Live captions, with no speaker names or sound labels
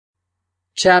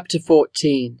Chapter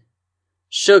 14.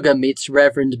 Sugar Meets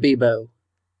Reverend Bebo.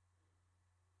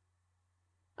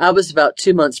 I was about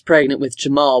 2 months pregnant with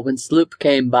Jamal when Sloop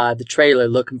came by the trailer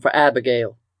looking for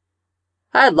Abigail.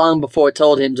 I had long before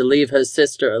told him to leave her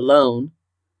sister alone,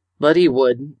 but he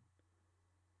wouldn't.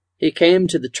 He came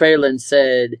to the trailer and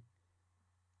said,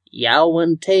 "Y'all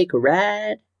want to take a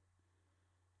ride?"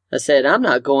 I said, "I'm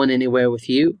not going anywhere with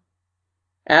you."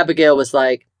 Abigail was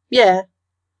like, "Yeah,"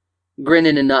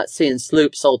 grinning and not seeing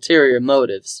Sloop's ulterior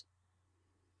motives.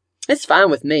 "It's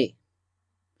fine with me."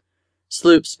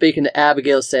 Sloop, speaking to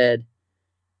Abigail, said,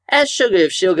 "Ask Sugar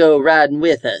if she'll go riding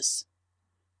with us."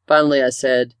 Finally I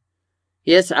said,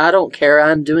 "Yes, I don't care.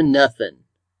 I'm doing nothing.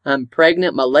 I'm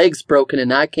pregnant, my leg's broken,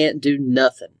 and I can't do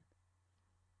nothing."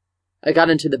 I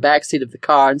got into the back seat of the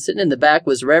car, and sitting in the back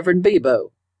was Reverend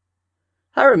Bebo.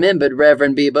 I remembered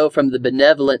Reverend Bebo from the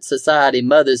Benevolent Society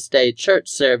Mother's Day church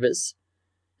service,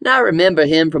 and I remember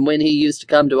him from when he used to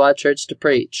come to our church to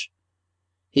preach.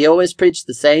 He always preached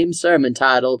the same sermon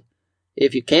titled,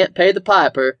 "If you can't pay the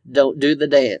piper, don't do the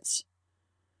dance."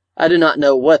 I do not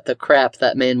know what the crap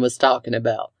that man was talking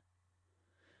about.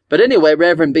 But anyway,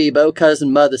 Reverend Bebo,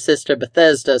 cousin Mother Sister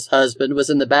Bethesda's husband, was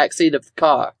in the back seat of the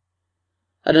car.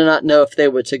 I do not know if they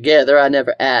were together. I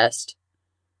never asked.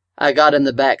 I got in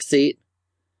the back seat.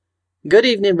 "Good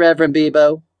evening, Reverend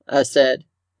Bebo," I said.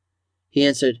 He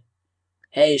answered,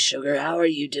 "Hey, Sugar, how are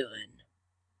you doing?"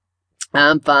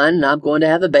 "I'm fine, and I'm going to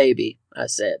have a baby," I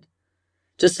said,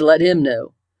 just to let him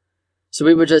know. So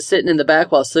we were just sitting in the back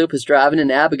while Sloop was driving,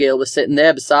 and Abigail was sitting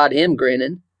there beside him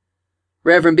grinning.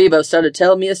 Reverend Bebo started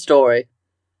telling me a story.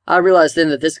 I realized then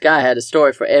that this guy had a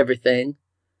story for everything.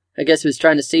 I guess he was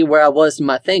trying to see where I was in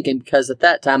my thinking, because at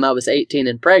that time I was 18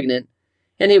 and pregnant,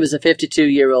 and he was a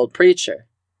 52-year-old preacher.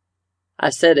 I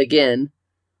said again,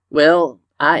 "Well,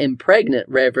 I am pregnant,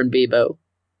 Reverend Bebo."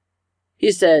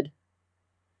 He said,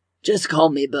 "Just call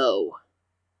me Bo."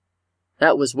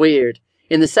 That was weird.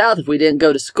 In the South, if we didn't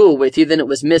go to school with you, then it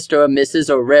was Mr. or Mrs.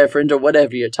 or Reverend or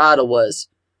whatever your title was.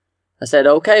 I said,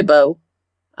 "Okay, Bo,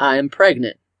 I am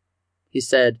pregnant." He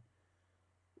said,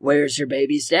 "Where's your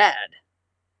baby's dad?"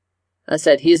 I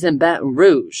said, "He's in Baton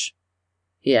Rouge."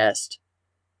 He asked,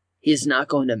 "He's not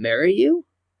going to marry you?"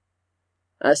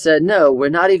 I said, "No, we're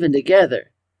not even together."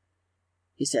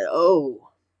 He said,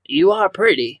 "Oh, you are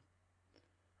pretty."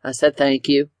 I said, "Thank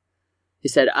you." He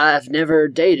said, "I've never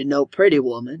dated no pretty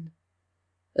woman."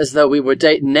 As though we were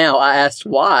dating now, I asked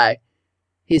why.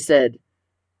 He said,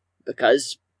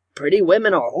 "Because pretty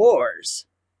women are whores."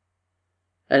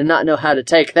 I did not know how to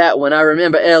take that one. I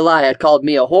remember Eli had called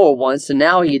me a whore once, and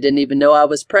now he didn't even know I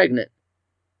was pregnant.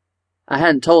 I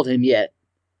hadn't told him yet.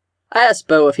 I asked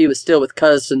Bo if he was still with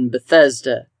cousin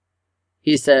Bethesda.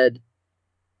 He said,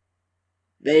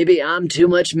 "Baby, I'm too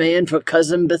much man for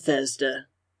cousin Bethesda.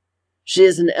 She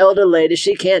is an elder lady.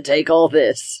 She can't take all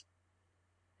this."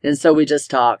 And so we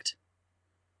just talked.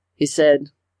 He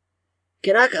said,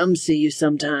 "Can I come see you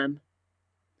sometime?"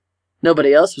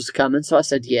 Nobody else was coming, so I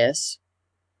said yes.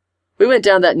 We went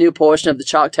down that new portion of the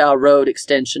Choctaw Road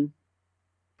extension.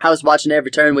 I was watching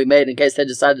every turn we made in case they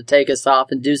decided to take us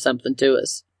off and do something to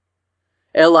us.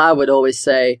 Eli would always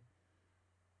say,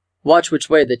 "Watch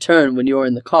which way they turn when you're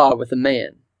in the car with a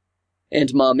man."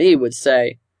 And Mommy would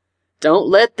say, "Don't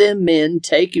let them men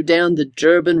take you down the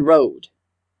Jubin Road."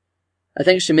 I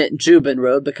think she meant Jubin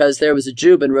Road because there was a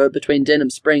Jubin Road between Denham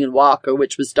Spring and Walker,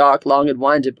 which was dark, long, and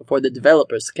winding before the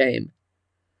developers came.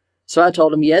 So I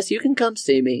told him, "Yes, you can come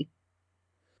see me."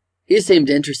 He seemed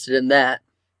interested in that.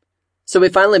 So we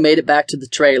finally made it back to the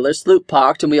trailer. Sloop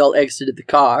parked, and we all exited the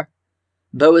car.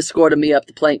 Bo escorted me up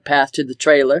the plank path to the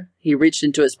trailer. He reached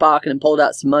into his pocket and pulled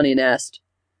out some money and asked,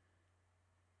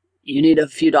 "You need a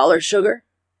few dollars, Sugar?"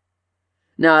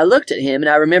 Now I looked at him, and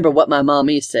I remember what my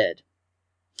mommy said.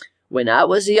 "When I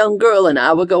was a young girl and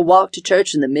I would go walk to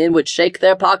church and the men would shake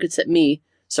their pockets at me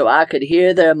so I could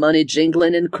hear their money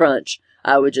jingling and crunch,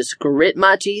 I would just grit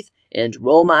my teeth and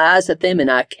roll my eyes at them, and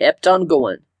I kept on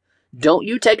going. Don't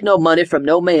you take no money from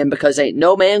no man, because ain't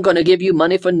no man gonna give you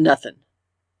money for nothing."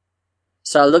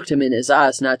 So I looked him in his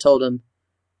eyes and I told him,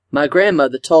 "My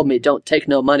grandmother told me don't take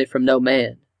no money from no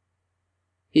man."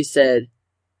 He said,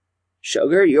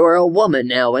 "Sugar, you're a woman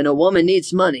now, and a woman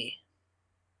needs money."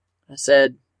 I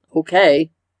said,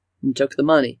 "Okay," and took the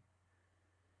money.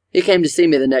 He came to see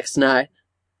me the next night.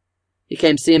 He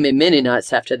came seeing me many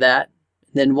nights after that.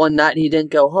 Then one night he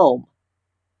didn't go home.